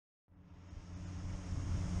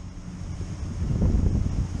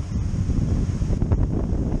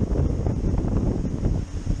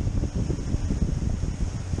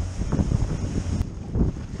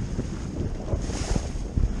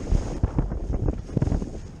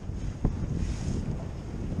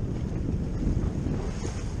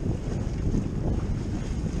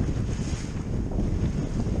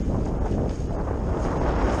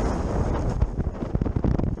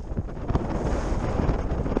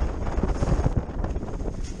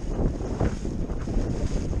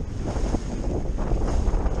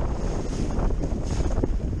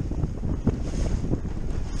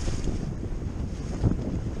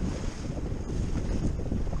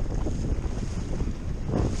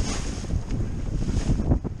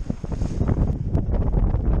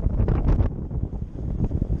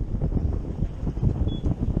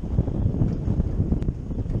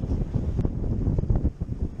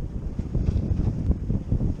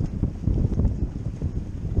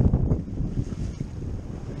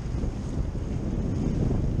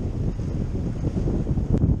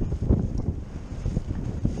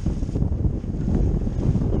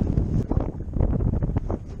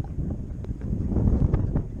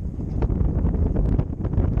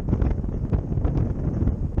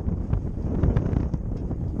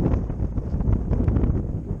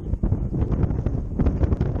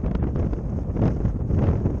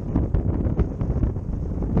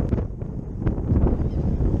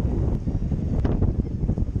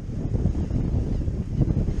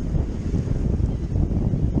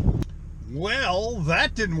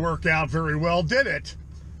that didn't work out very well, did it?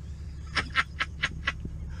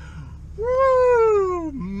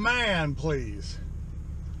 Woo! Man, please.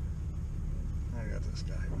 I got this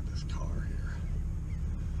guy with this car here.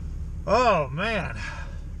 Oh, man.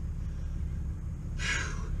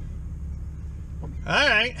 All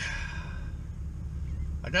right.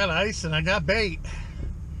 I got ice and I got bait.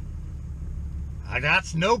 I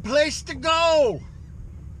got no place to go.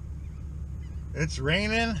 It's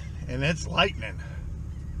raining and it's lightning.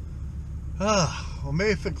 Well,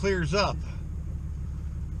 maybe if it clears up.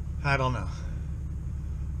 I don't know.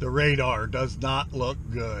 The radar does not look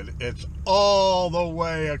good. It's all the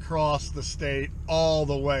way across the state, all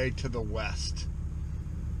the way to the west.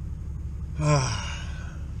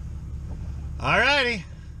 Alrighty.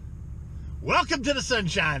 Welcome to the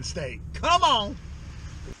Sunshine State. Come on.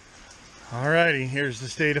 Alrighty, here's the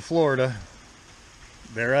state of Florida.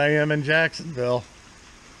 There I am in Jacksonville.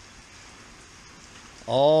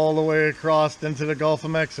 All the way across into the Gulf of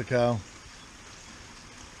Mexico.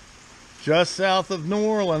 Just south of New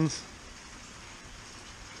Orleans.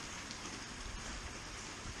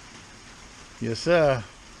 Yes, sir.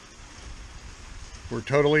 We're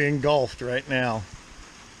totally engulfed right now.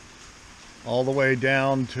 All the way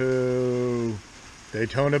down to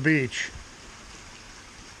Daytona Beach.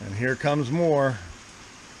 And here comes more.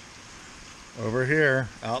 Over here,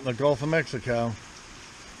 out in the Gulf of Mexico.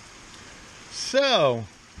 So,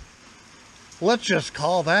 let's just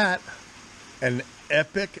call that an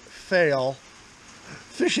epic fail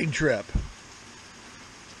fishing trip.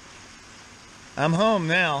 I'm home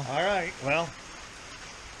now. All right, well,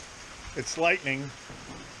 it's lightning,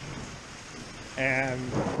 and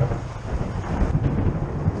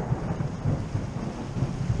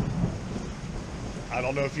I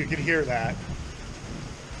don't know if you can hear that,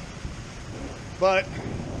 but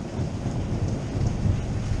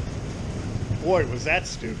boy, was that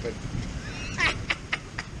stupid.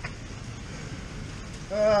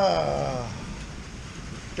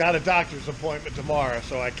 Got a doctor's appointment tomorrow,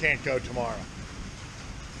 so I can't go tomorrow.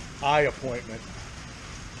 Eye appointment.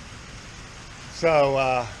 So,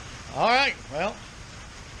 all right, well,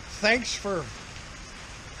 thanks for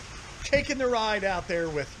taking the ride out there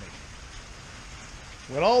with me.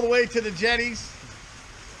 Went all the way to the jetties.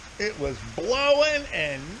 It was blowing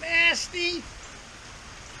and nasty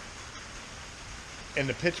in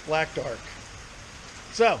the pitch black dark.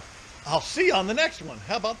 So, I'll see you on the next one.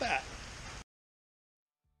 How about that?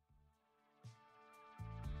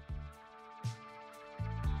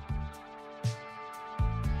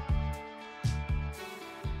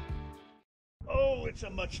 Oh, it's a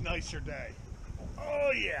much nicer day.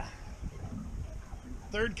 Oh, yeah.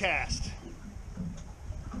 Third cast.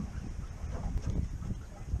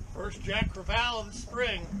 First jack crevalle of the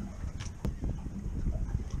spring.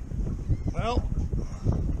 Well,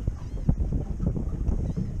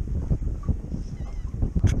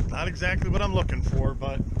 not exactly what I'm looking for,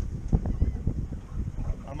 but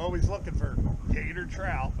I'm always looking for gator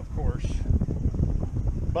trout, of course.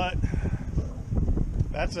 But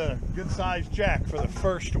that's a good sized jack for the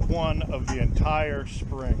first one of the entire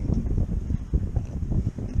spring.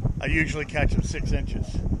 I usually catch them 6 inches,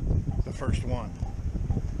 the first one.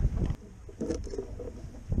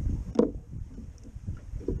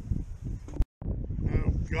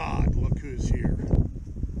 Oh God, look who's here.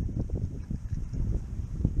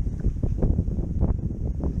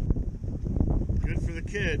 Good for the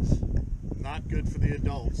kids, not good for the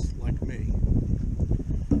adults like me.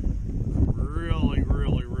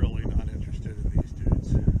 Really not interested in these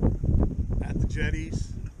dudes. At the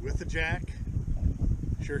jetties, with the jack,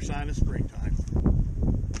 sure sign of springtime.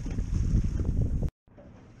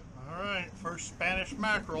 Alright, first Spanish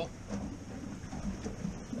mackerel.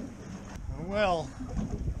 Well,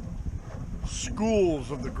 schools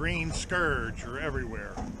of the green scourge are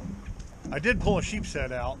everywhere. I did pull a sheep's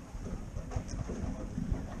head out.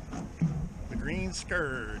 The green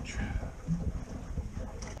scourge.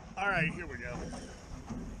 Alright, here we go.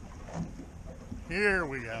 Here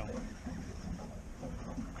we go.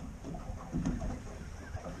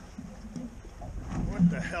 What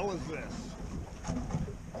the hell is this?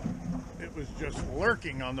 It was just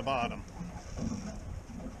lurking on the bottom.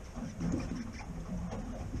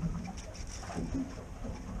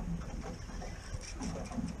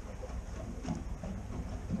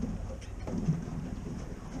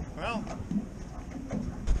 Well,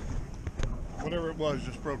 whatever it was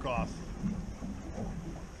just broke off.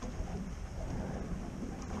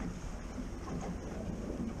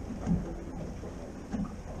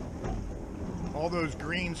 All those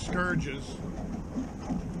green scourges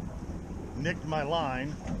nicked my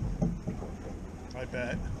line, I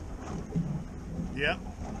bet. Yep.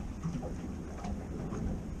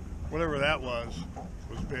 Whatever that was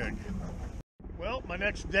big. Well, my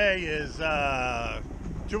next day is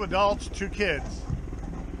 2 adults, 2 kids.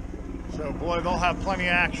 So, boy, they'll have plenty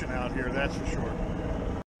of action out here, that's for sure.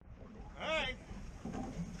 All right,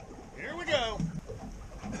 here we go.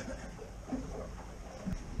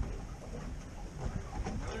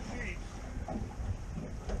 Another sheet.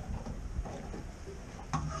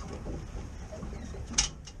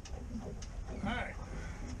 All right,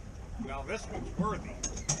 now this one's worthy.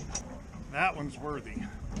 That one's worthy.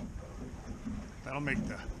 That'll make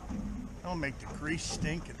the grease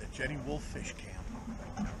stink at the JETTYWOLF fish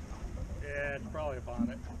camp. Yeah, it's probably a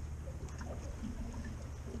bonnet.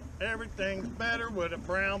 Everything's better with a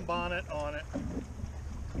brown bonnet on it.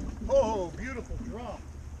 Oh, beautiful drum.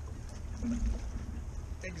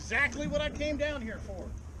 Exactly what I came down here for.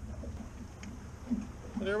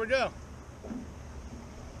 So there we go.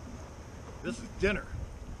 This is dinner.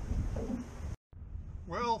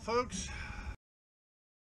 Well, folks,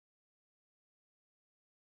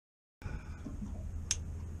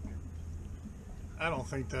 I don't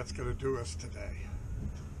think that's going to do us today.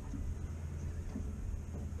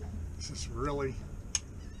 This is really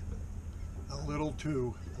a little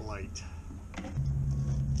too light.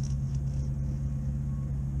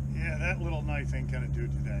 Yeah, that little knife ain't going to do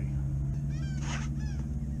today.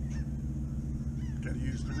 Got to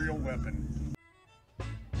use the real weapon.